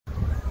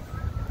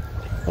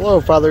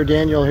Hello, Father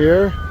Daniel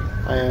here.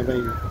 I am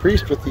a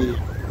priest with the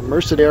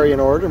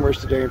Mercedarian Order,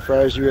 Mercedarian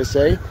Friars,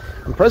 U.S.A.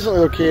 I'm presently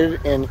located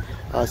in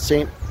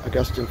St.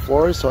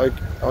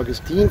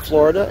 Augustine,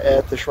 Florida,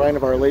 at the Shrine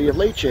of Our Lady of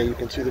Leche. You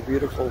can see the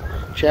beautiful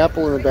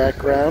chapel in the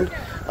background.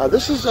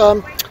 This is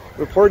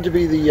reported to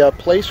be the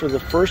place where the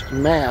first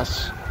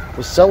Mass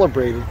was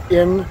celebrated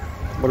in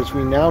what as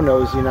we now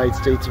know as the United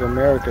States of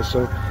America.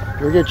 So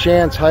if you get a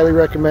chance, highly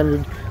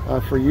recommended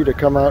for you to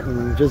come out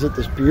and visit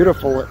this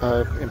beautiful,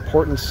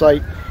 important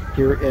site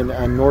here in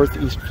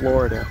Northeast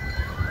Florida.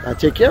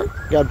 Take care,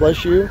 God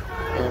bless you,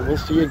 and we'll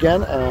see you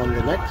again on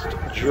the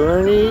next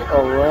Journey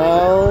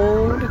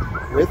Around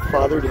with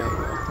Father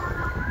Daniel.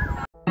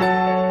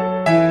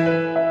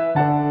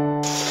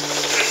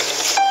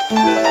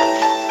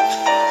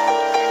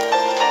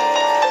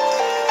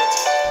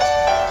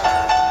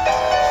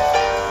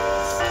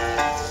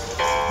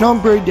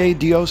 Nombre de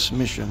Dios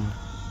Mission.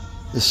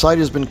 This site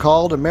has been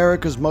called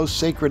America's most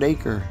sacred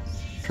acre.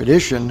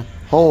 Tradition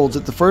holds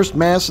that the first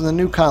Mass in the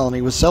new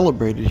colony was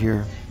celebrated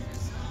here.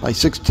 By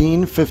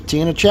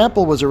 1615, a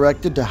chapel was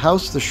erected to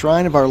house the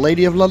Shrine of Our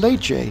Lady of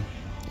Leche.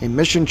 A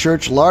mission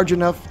church large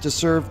enough to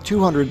serve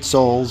 200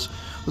 souls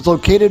was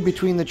located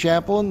between the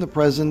chapel and the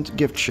present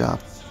gift shop.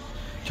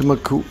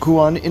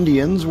 Timucuan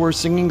Indians were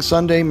singing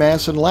Sunday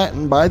Mass in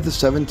Latin by the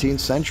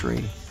 17th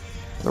century.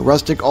 The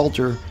rustic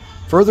altar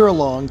further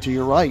along to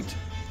your right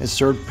has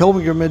served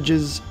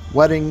pilgrimages,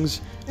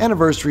 weddings,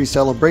 anniversary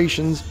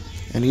celebrations,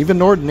 and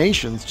even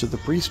ordinations to the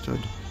priesthood.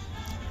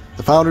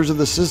 The founders of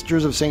the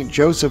Sisters of St.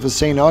 Joseph of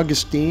St.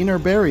 Augustine are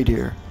buried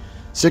here.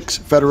 6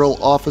 federal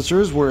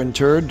officers were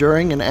interred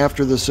during and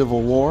after the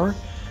Civil War.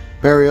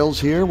 Burials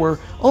here were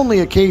only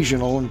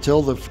occasional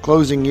until the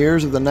closing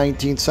years of the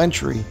 19th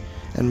century,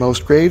 and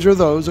most graves are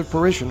those of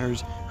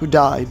parishioners who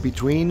died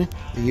between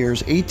the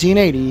years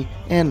 1880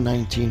 and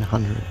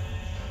 1900.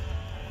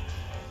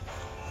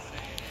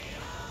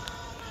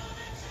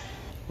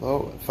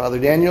 Hello, Father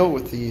Daniel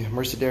with the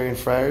Mercedarian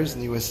Friars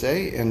in the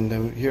U.S.A.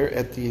 and here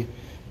at the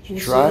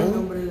Shrine. Mission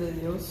Nombre de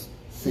Dios.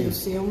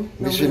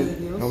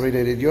 Mission Nombre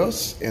de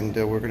Dios, and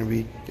we're going to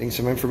be getting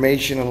some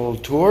information and a little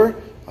tour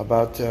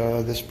about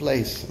this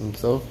place. And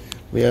so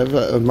we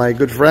have my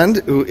good friend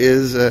who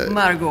is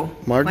Margot.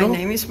 My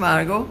name is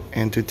Margot.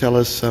 And to tell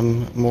us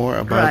some more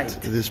about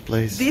this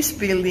place. This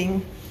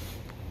building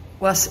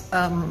was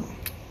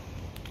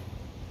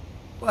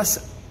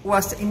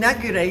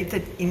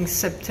inaugurated in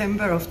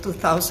September of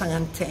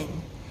 2010.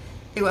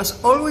 It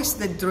was always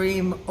the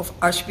dream of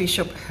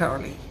Archbishop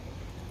Hurley.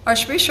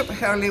 Archbishop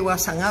Hurley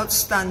was an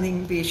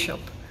outstanding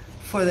bishop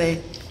for the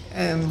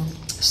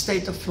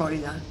state of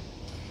Florida.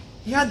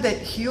 He had the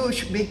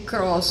huge big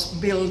cross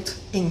built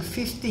in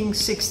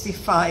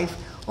 1565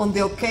 on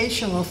the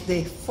occasion of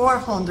the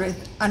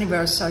 400th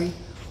anniversary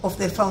of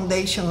the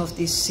foundation of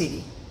this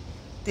city,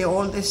 the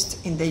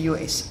oldest in the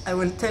U.S. I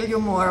will tell you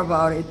more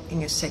about it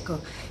in a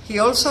second. He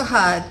also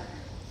had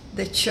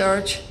the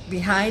church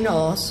behind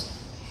us,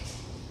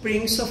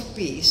 Prince of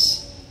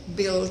Peace,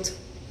 built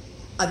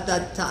at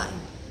that time.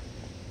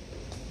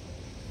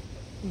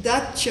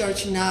 That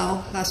church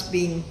now has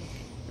been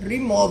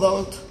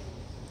remodeled,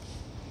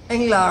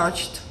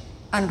 enlarged,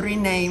 and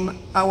renamed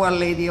Our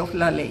Lady of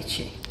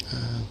Leche.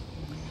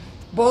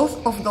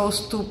 Both of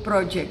those two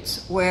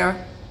projects were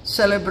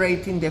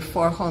celebrating the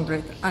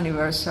 400th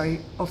anniversary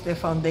of the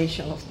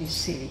foundation of this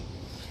city.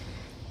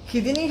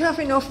 He didn't have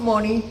enough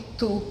money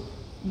to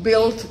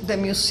build the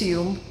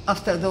museum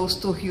after those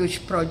two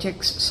huge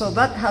projects, so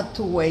that had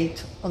to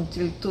wait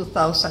until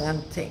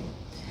 2010.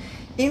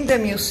 In the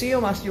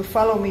museum, as you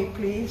follow me,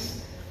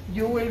 please,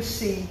 you will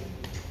see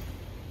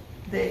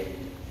the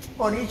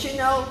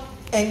original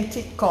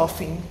empty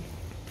coffin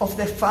of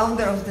the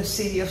founder of the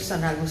city of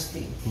San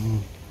Augustine. Mm-hmm.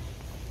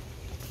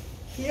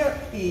 Here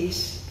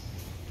is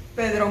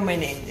Pedro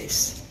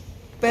Menéndez.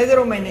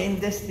 Pedro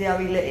Menéndez de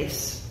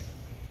Avilés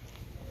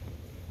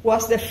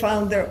was the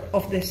founder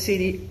of the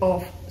city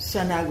of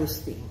San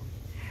Augustine.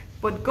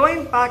 But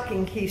going back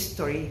in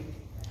history,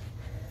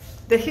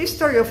 the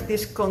history of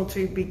this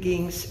country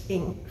begins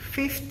in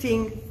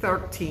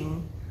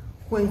 1513,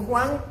 when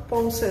Juan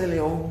Ponce de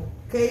León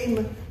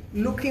came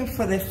looking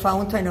for the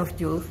fountain of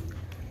youth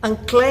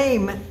and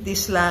claimed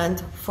this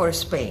land for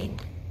Spain.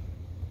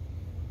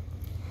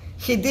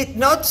 He did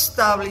not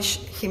establish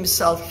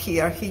himself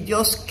here, he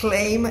just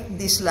claimed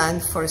this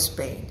land for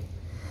Spain.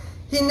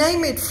 He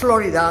named it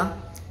Florida.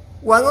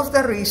 One of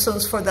the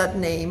reasons for that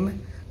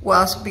name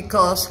was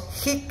because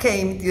he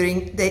came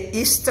during the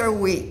Easter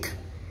week.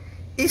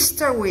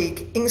 Easter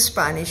week in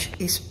Spanish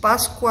is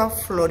Pascua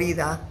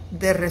Florida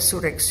de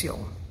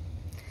Resurrección.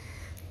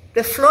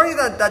 The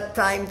Florida at that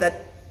time,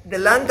 the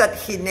land that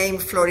he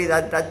named Florida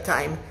at that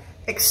time,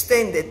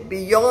 extended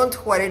beyond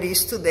what it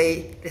is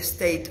today, the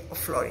state of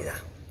Florida.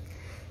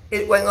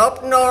 It went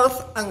up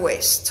north and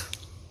west.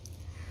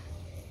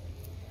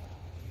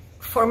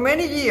 For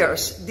many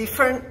years,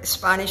 different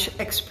Spanish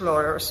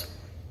explorers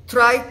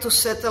tried to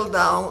settle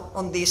down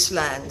on this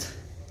land,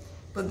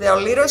 but their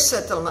little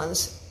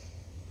settlements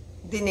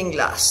didn't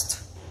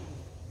last.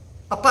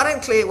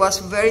 Apparently, it was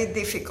very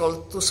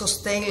difficult to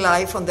sustain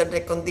life under the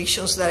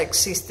conditions that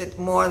existed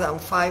more than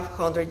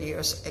 500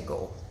 years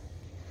ago.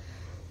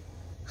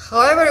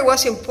 However, it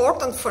was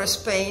important for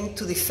Spain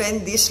to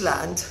defend this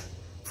land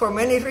for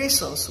many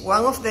reasons.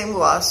 One of them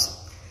was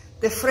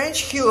the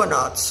French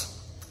Huguenots,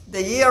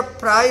 the year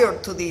prior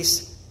to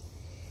this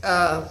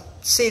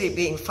city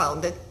being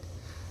founded,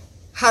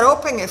 had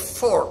opened a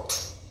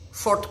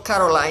Fort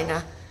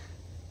Carolina,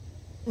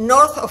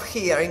 north of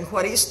here in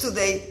what is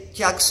today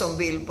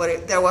Jacksonville,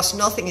 but there was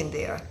nothing in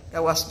there.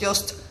 There was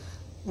just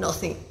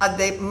nothing. At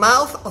the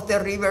mouth of the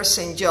river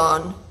St.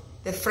 John,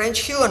 the French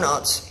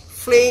Huguenots,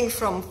 fleeing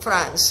from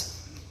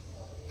France,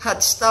 had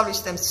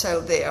established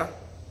themselves there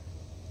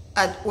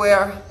and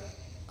were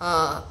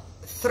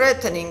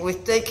threatening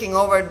with taking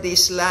over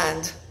this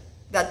land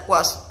that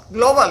was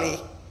globally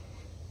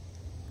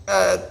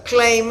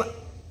claimed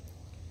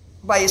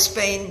by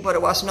Spain, but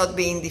it was not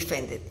being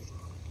defended.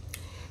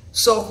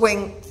 So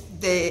when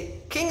the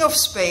King of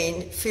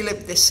Spain,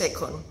 Philip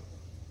II,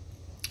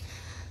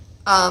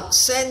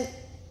 sent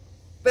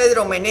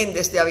Pedro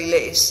Menéndez de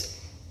Avilés,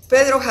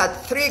 Pedro had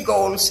three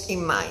goals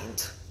in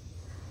mind: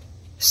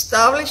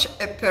 establish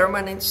a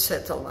permanent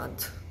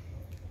settlement,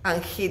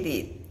 and he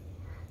did.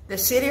 The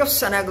city of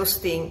San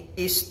Agustin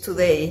is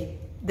today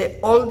the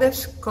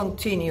oldest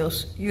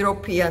continuous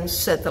European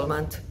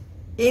settlement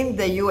in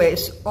the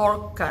U.S.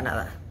 or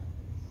Canada.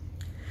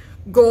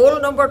 Goal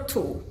number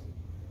 2,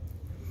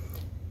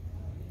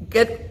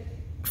 get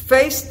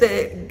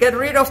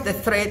rid of the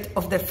threat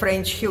of the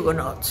French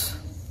Huguenots,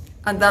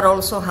 and that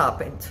also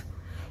happened.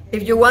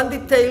 If you want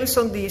details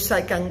on this,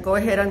 I can go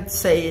ahead and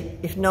say it.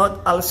 If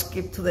not, I'll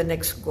skip to the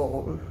next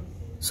goal.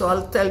 So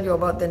I'll tell you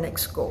about the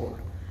next goal.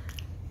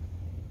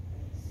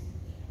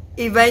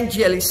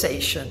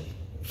 Evangelization.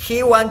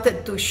 He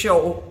wanted to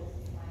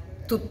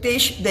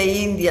teach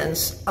the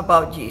Indians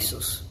about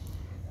Jesus.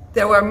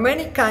 There were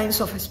many kinds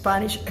of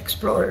Spanish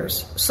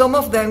explorers. Some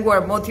of them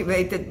were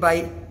motivated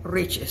by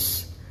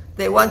riches.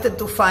 They wanted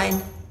to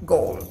find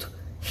gold.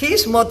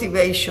 His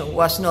motivation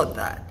was not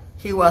that.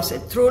 He was a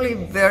truly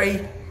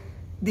very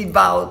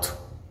devout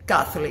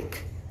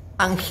Catholic,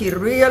 and he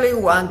really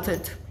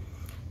wanted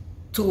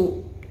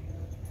to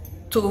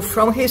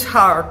from his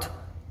heart,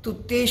 to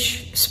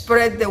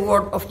spread the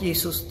word of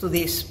Jesus to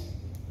this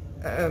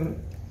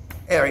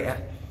area.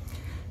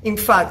 In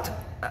fact,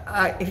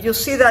 if you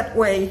see that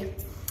way,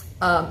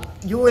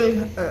 you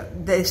will,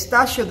 the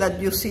statue that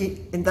you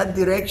see in that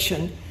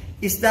direction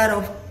is that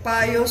of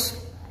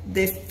Pius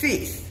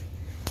V,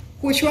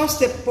 which was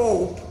the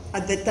Pope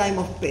at the time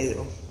of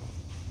Pedro.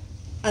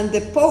 And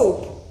the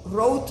Pope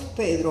wrote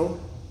Pedro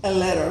a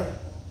letter,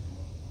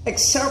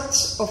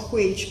 excerpts of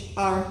which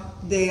are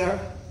there,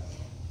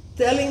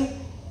 telling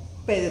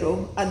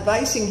Pedro,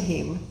 advising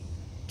him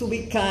to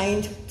be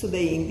kind to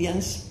the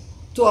Indians,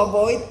 to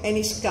avoid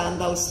any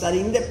scandals that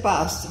in the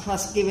past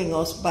has given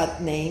us bad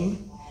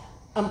name.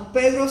 And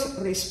Pedro's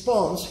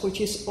response,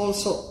 which is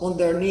also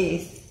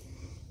underneath,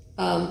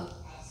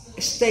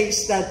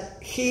 states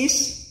that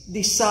his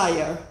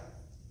desire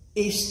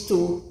is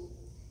to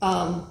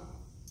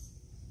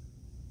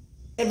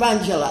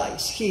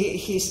evangelize.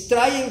 He's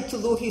trying to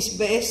do his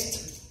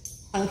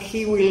best, and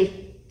he will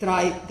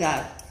try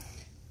that.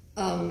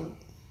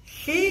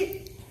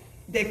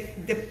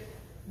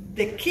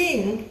 The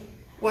king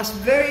was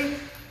very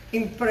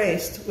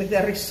impressed with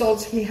the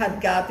results he had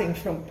gotten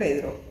from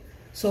Pedro.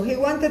 So he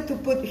wanted to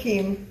put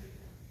him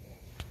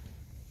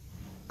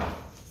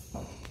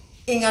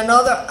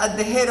at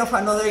the head of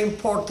another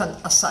important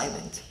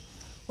assignment.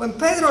 When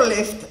Pedro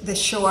left the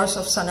shores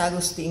of San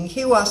Agustin,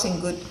 he was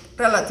in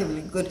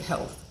relatively good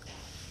health.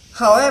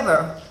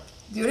 However,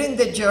 during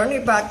the journey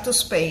back to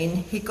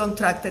Spain, he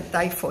contracted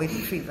typhoid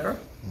fever.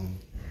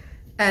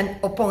 And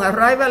upon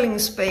arrival in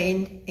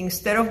Spain,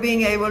 instead of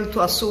being able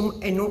to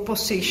assume a new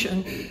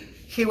position,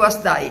 he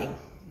was dying.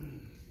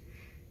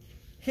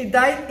 He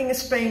died in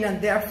Spain,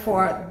 and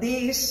therefore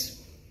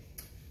this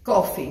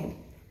coffin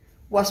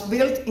was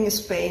built in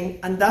Spain,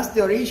 and that's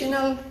the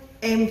original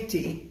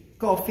empty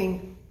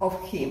coffin of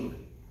him.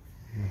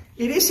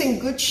 It is in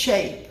good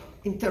shape,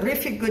 in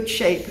terrific good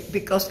shape,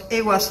 because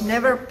it was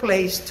never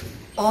placed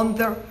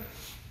under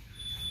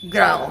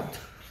ground.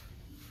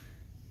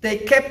 They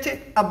kept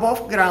it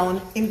above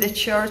ground in the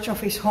church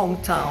of his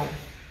hometown,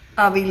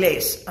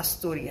 Avilés,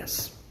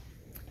 Asturias.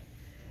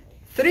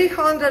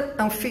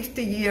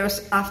 350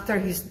 years after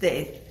his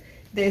death,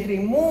 they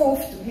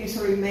removed his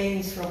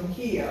remains from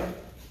here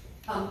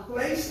and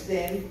placed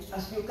them,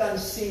 as you can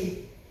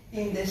see,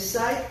 in the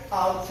side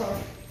altar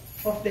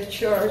of the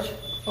church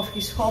of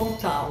his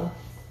hometown.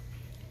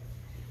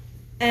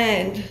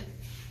 And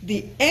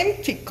the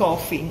empty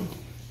coffin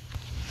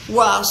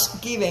was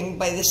given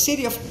by the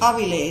city of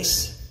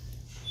Avilés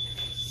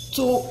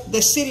to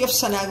the city of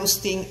San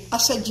Agustin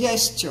as a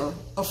gesture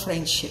of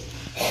friendship.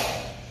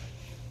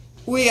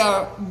 We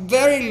are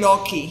very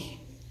lucky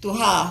to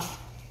have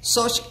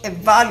such a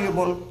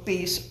valuable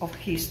piece of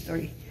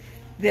history.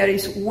 There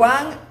is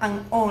one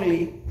and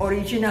only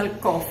original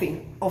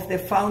coffin of the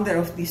founder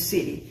of this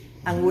city,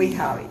 and we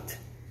have it.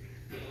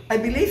 I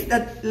believe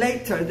that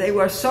later they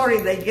were sorry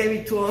they gave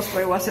it to us,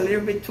 but it was a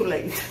little bit too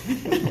late.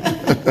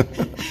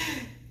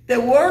 The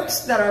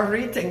words that are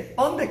written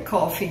on the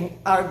coffin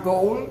are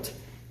gold,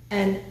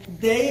 and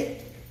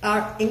they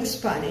are in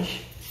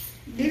Spanish.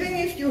 Even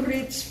if you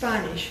read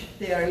Spanish,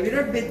 they are a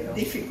little bit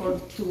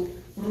difficult to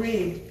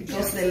read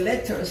because the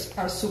letters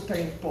are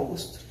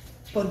superimposed.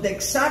 But the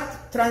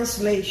exact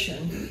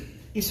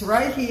translation is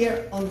right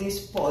here on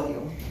this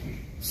podium.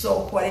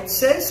 So what it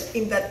says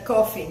in that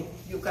coffin,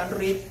 you can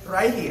read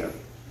right here.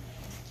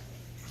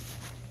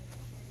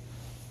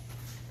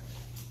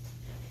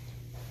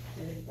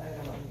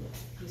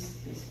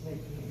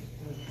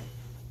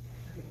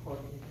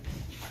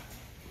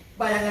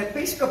 By an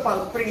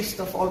Episcopal priest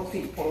of all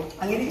people,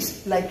 and it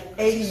is like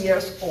 80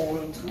 years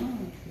old.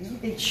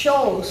 It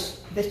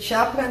shows the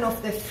chaplain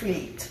of the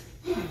fleet,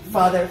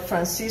 Father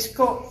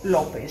Francisco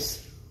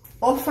López,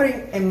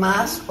 offering a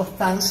mass of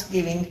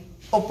thanksgiving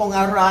upon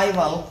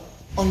arrival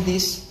on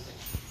this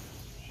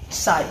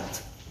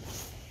site.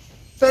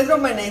 Pedro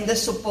Menéndez,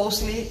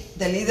 supposedly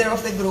the leader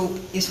of the group,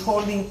 is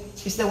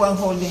the one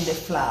holding the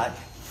flag.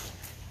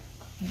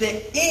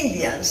 The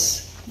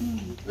Indians,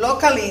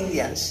 local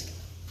Indians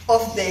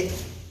of the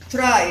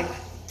tribe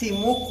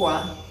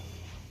Timucua,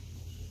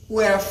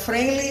 were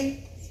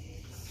friendly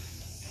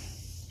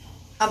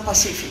and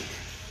pacific.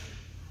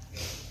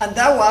 And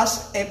that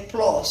was a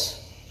plus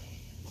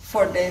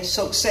for the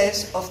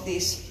success of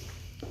this,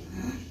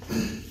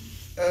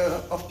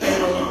 of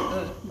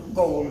Pedro's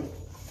goal.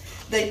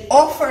 They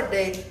offered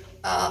the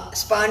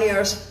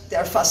Spaniards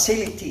their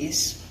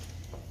facilities.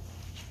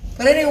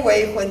 But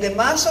anyway, when the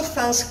Mass of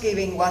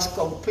Thanksgiving was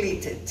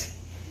completed,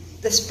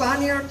 the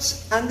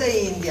Spaniards and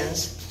the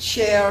Indians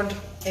shared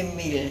a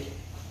meal,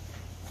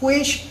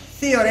 which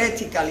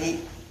theoretically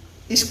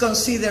is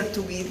considered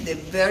to be the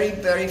very,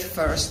 very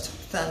first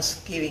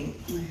Thanksgiving.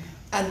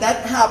 And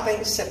that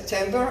happened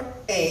September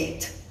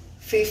 8,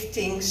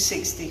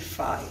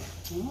 1565.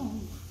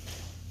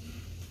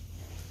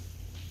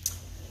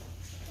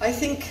 I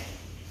think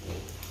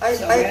I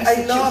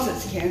love...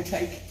 Massachusetts can't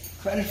take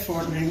credit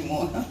for it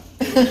anymore, huh?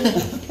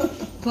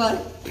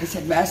 What? You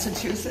said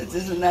Massachusetts,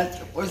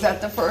 was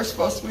that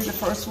supposed to be the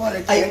first one?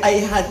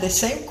 I had the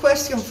same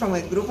question from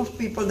a group of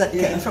people that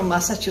came from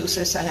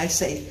Massachusetts, and I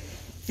say,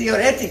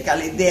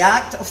 theoretically, the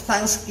act of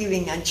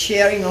Thanksgiving and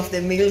sharing of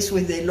the meals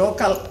with the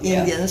local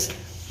Indians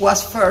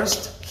was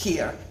first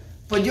here.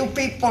 But you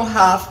people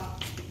have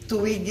to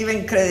be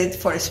given credit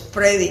for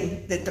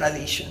spreading the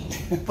tradition,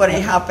 but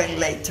it happened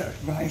later.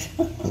 Right.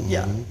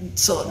 Yeah.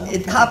 So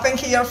it happened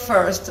here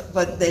first,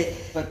 but they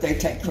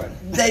take credit.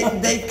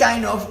 they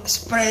kind of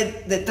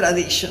spread the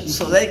tradition,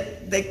 so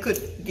they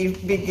could be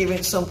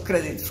given some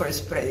credit for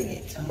spreading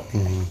it.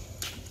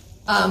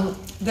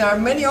 There are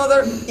many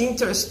other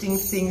interesting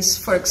things.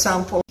 For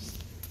example,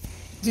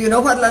 do you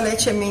know what la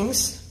leche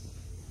means?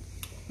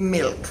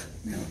 Milk.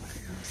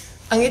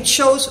 And it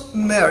shows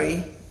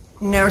Mary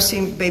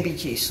nursing baby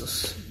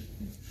Jesus.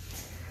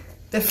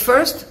 The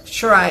first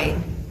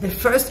shrine, the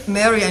first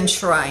Marian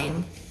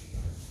Shrine,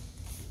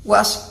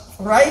 was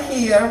right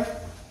here,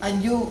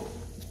 and you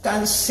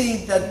can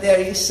see that there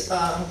is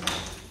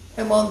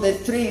among the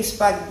trees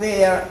back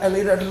there a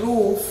little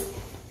roof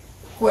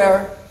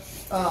where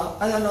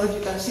I don't know if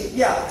you can see.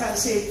 Yeah, I can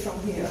see it from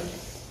here.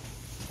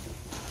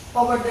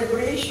 Over the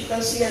bridge, you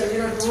can see a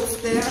little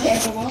roof there. You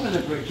can't go over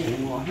the bridge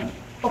anymore, huh?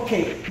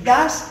 Okay,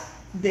 that's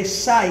the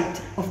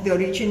site of the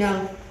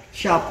original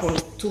chapel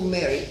to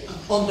Mary,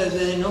 under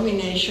the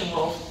denomination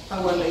of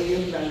Our Lady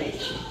of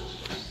Leche.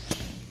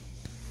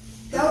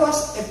 That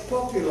was a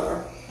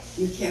popular...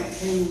 Can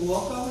you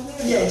walk over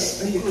there?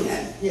 Yes, you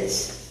can.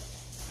 Yes.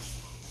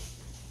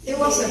 It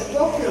was a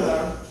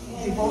popular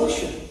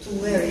devotion to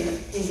Mary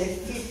in the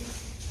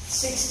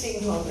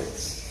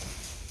 1600s.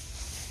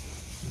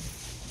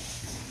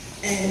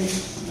 And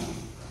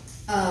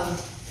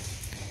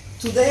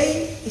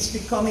today it's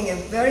becoming a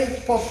very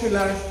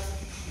popular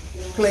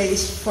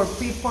place for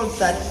people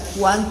that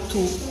want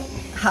to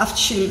have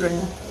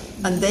children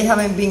and they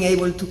haven't been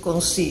able to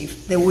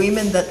conceive. The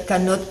women that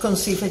cannot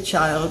conceive a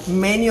child,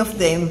 many of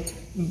them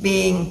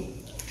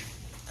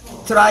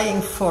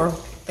trying for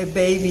a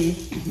baby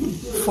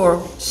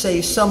for,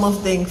 say, some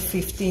of them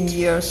 15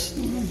 years,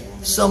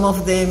 some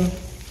of them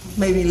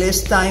maybe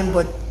less time,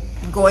 but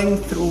going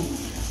through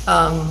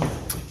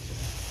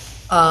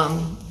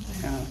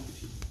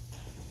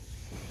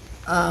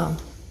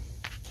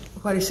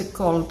what is it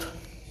called?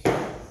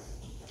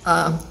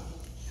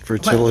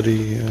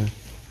 Fertility.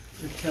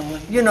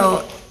 Fertility. You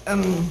know,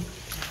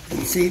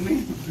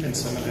 conceiving?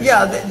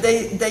 Yeah,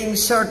 they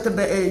insert the,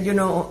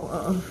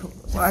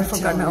 I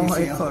forgot now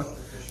what it's called.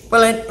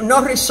 Well,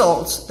 no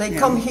results. They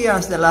come here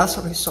as the last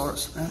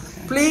resort.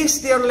 Okay. Please,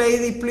 dear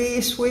lady,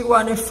 please, we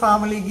want a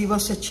family, give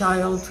us a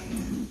child.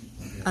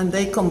 And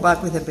they come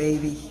back with a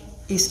baby.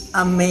 It's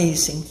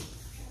amazing.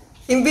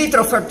 In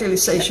vitro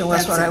fertilization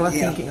was what I was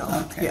thinking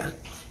of. Okay. Yeah.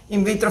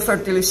 In vitro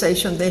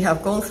fertilization, they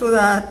have gone through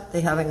that.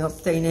 They haven't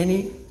obtained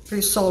any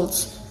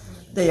results.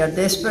 They are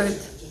desperate.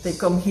 They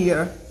come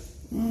here.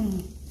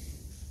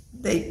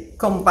 they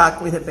come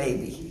back with a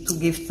baby to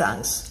give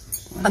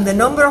thanks. And the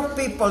number of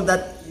people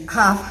that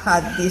have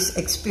had this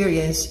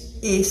experience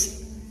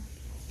is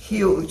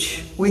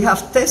huge. We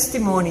have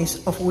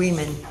testimonies of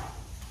women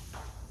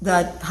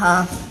that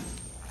have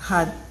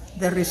had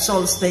the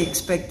results they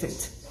expected.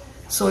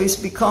 So it's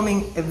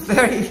becoming a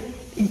very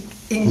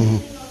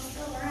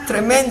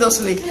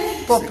tremendously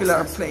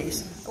popular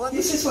place. Well,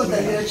 this is what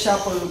the little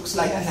chapel looks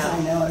like now.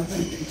 I know, I've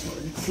been to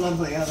it. It's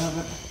lovely, I love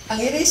it.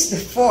 And it is the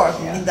fourth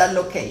in that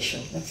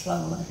location. It's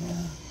lovely,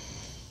 yeah.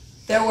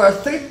 There were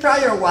 3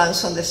 prior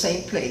ones on the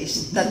same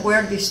place that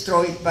were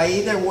destroyed by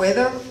either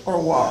weather or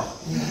war.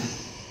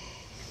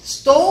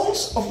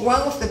 Stones of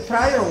one of the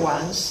prior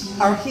ones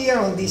are here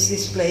on this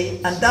display,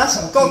 and that's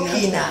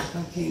coquina.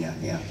 Coquina,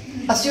 yeah.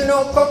 As you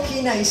know,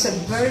 coquina is a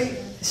very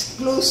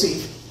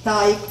exclusive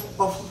type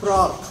of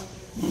rock,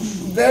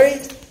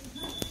 very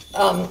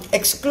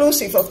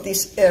exclusive of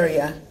this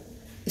area.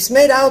 It's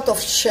made out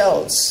of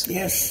shells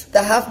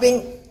that have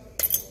been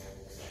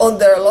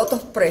under a lot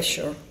of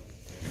pressure.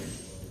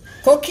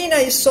 Coquina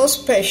is so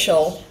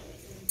special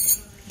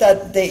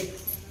that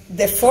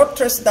the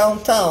fortress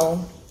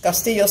downtown,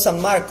 Castillo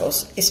San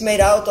Marcos, is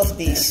made out of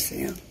this. Yes,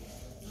 yeah.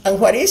 And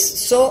what is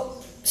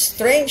so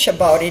strange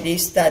about it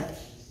is that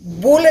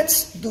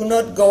bullets do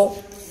not go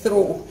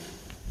through.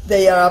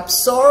 They are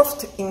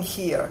absorbed in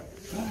here.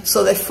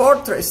 So the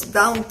fortress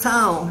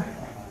downtown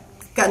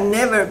can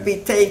never be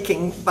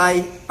taken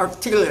by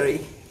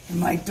artillery.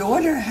 My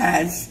daughter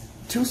has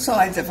 2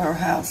 sides of her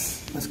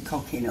house with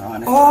coquina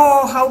on it.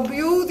 Oh, how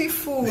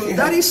beautiful. Yeah.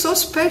 That is so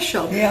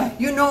special. Yeah.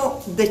 You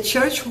know, the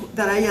church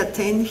that I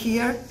attend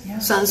here,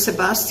 San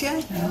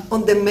Sebastian,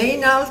 on the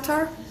main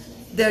altar,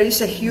 there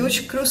is a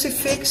huge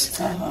crucifix,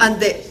 and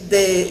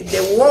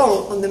the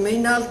wall on the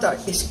main altar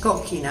is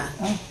coquina.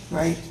 Oh,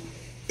 right.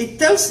 It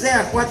tells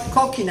there what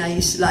coquina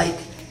is like.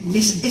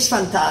 It's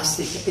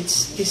fantastic.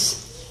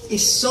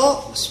 It's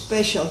so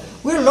special.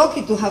 We're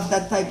lucky to have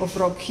that type of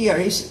rock here.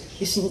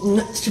 It's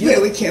too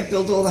bad we can't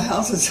build all the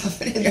houses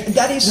of it.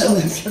 That is so,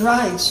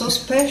 right, so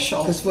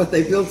special. That's what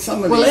they built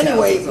some of well, these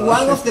anyway, houses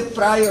one of the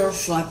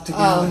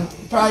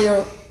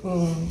prior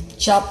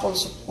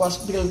chapels was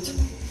built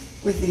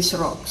with these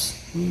rocks.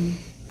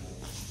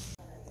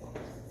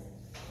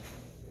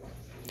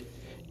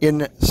 In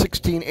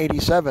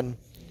 1687,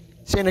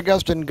 St.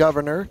 Augustine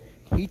governor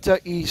Hita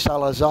y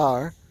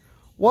Salazar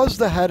was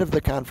the head of the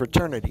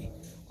confraternity,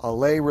 a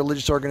lay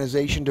religious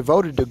organization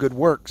devoted to good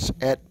works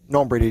at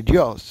Nombre de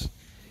Dios,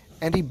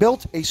 and he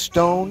built a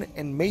stone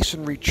and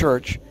masonry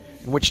church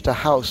in which to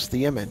house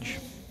the image.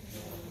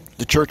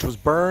 The church was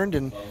burned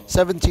in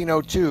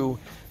 1702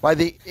 by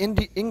the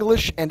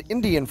English and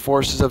Indian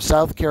forces of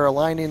South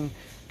Carolinian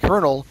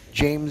Colonel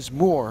James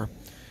Moore,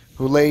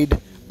 who laid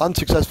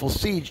unsuccessful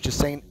siege to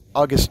St.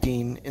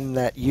 Augustine in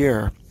that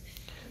year.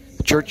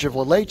 The Church of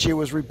La Leche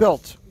was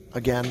rebuilt,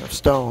 again of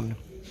stone.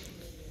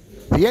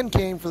 The end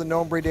came for the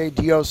Nombre de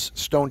Dios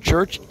stone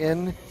church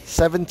in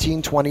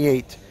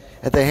 1728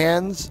 at the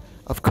hands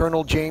of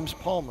Colonel James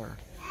Palmer,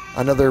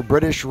 another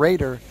British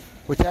raider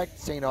who attacked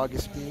St.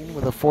 Augustine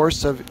with a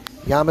force of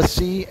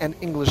Yamasee and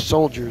English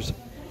soldiers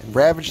and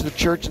ravaged the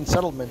church and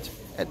settlement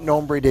at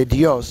Nombre de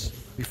Dios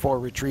before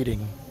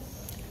retreating.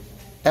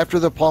 After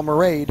the Palmer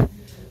raid,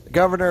 the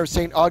governor of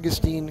St.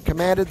 Augustine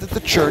commanded that the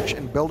church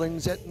and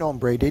buildings at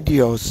Nombre de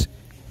Dios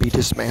be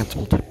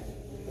dismantled.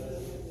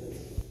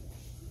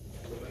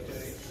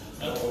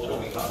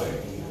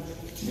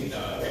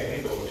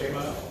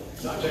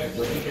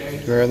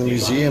 We're in the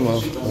Museum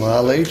of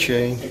La Leche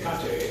in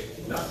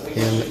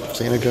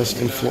St.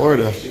 Augustine,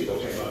 Florida.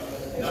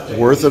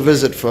 Worth a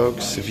visit,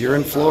 folks. If you're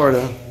in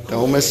Florida,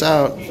 don't miss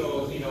out. I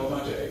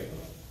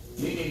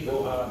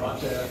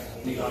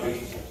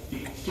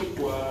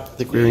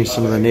think we're hearing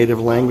some of the native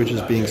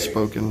languages being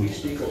spoken.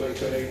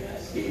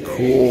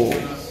 Cool.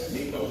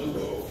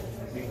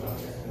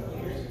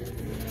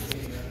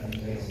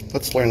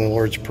 Let's learn the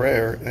Lord's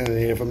Prayer in the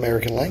Native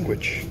American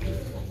language.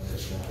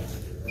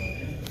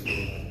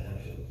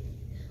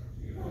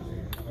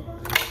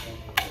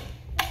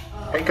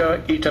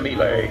 Eka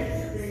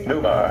itamile,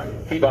 numa,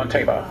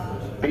 hibontema,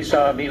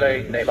 bisa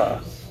mile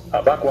nema,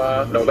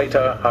 abakwa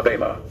noleta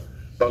habema,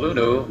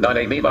 balunu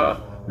nane mima,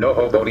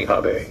 noho boni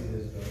habe,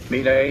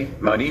 mine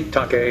mani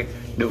take,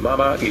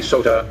 numama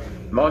isota,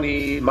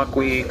 moni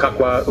makwi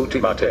kakwa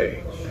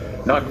utimate,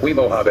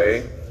 nakwimo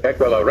habe,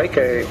 equela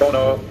reke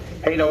bono,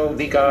 heno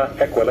nika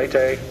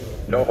equelete,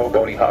 noho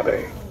boni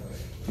habe,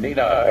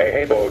 nina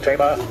ehebo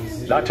tema,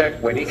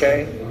 natek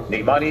wenike,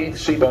 nimani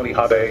si boni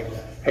habe,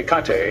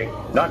 Hekate,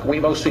 nak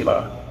wimo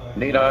sima,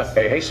 nina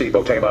ehesi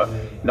botema,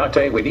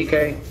 nate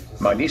winike,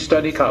 manista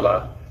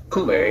nikala,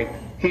 kume,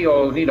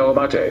 hio nino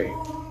mate,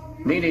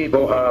 nini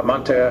boha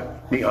mante,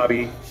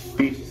 nihabi,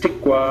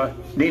 bitikwa,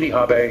 nini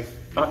habe,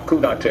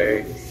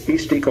 akunate,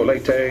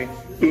 istikolete,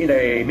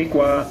 ine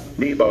mikwa,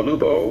 ni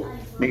balubo,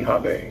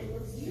 nihabe.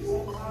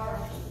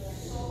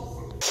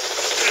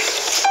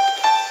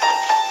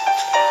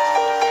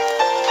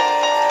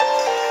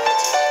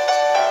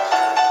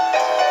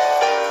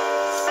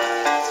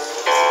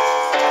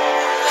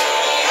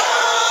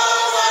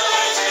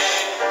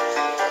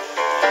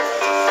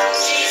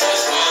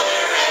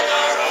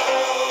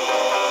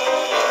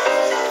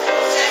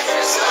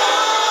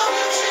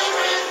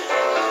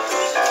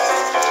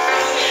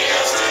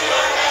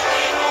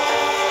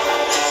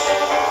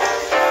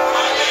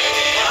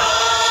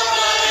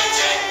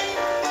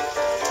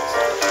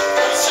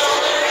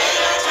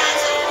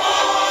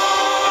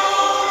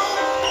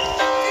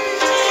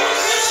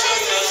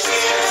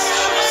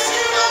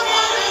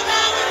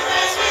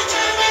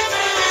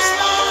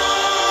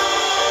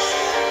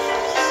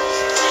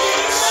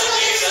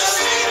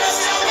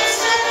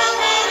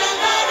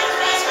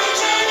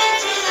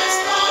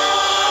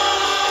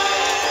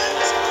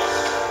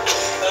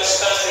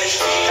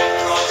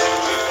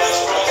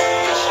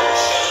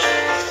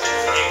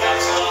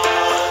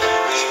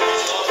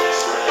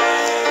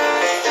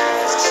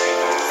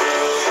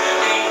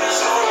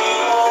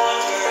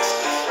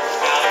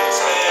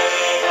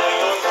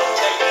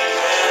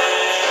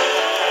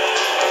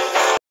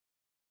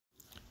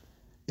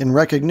 In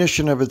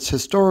recognition of its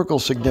historical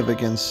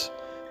significance,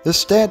 the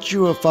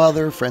statue of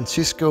Father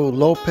Francisco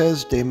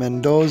López de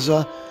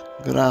Mendoza,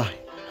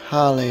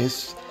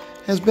 Grajales,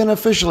 has been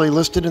officially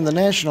listed in the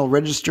National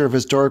Register of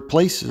Historic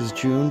Places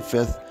June 5,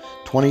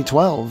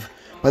 2012,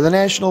 by the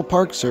National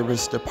Park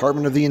Service,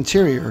 Department of the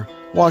Interior,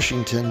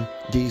 Washington,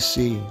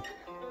 D.C.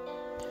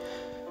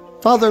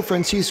 Father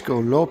Francisco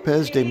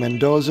López de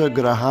Mendoza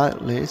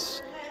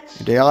Grajales,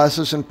 a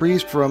diocesan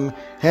priest from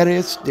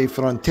Jerez de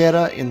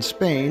Frontera in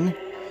Spain,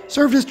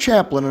 served as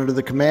chaplain under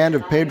the command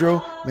of Pedro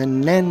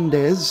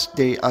Menéndez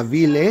de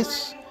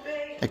Avilés,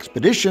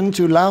 expedition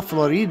to La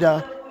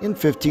Florida in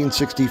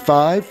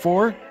 1565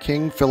 for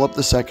King Philip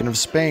II of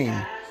Spain.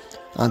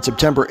 On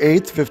September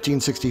 8,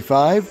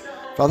 1565,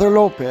 Father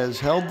Lopez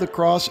held the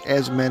cross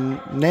as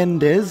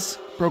Menéndez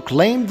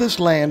proclaimed this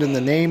land in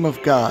the name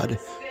of God,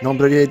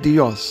 Nombre de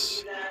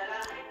Dios.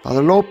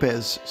 Father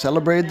Lopez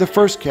celebrated the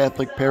first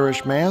Catholic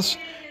parish mass,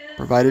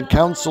 provided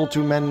counsel to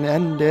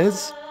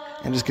Menéndez,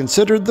 and is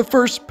considered the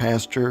first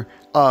pastor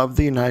of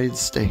the United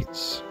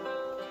States.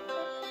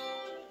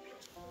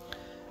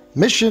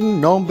 Mission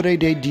Nombre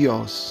de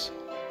Dios.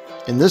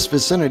 In this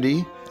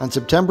vicinity, on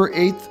September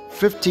 8,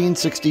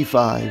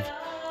 1565,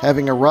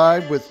 having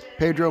arrived with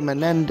Pedro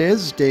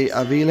Menéndez de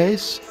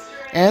Avilés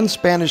and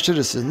Spanish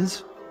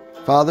citizens,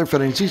 Father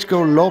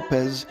Francisco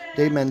López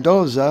de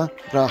Mendoza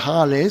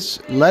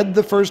Grajales led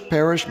the first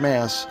parish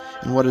mass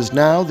in what is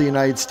now the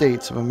United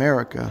States of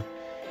America.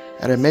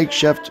 At a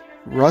makeshift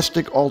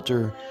rustic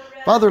altar,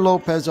 Father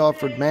Lopez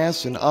offered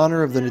Mass in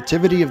honor of the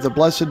Nativity of the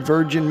Blessed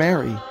Virgin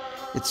Mary,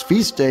 its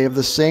feast day of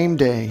the same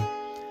day.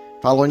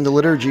 Following the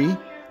liturgy,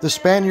 the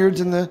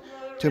Spaniards and the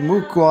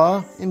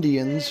Timucua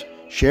Indians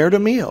shared a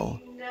meal.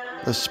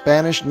 The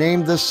Spanish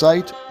named this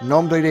site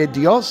Nombre de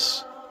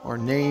Dios, or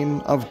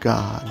Name of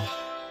God.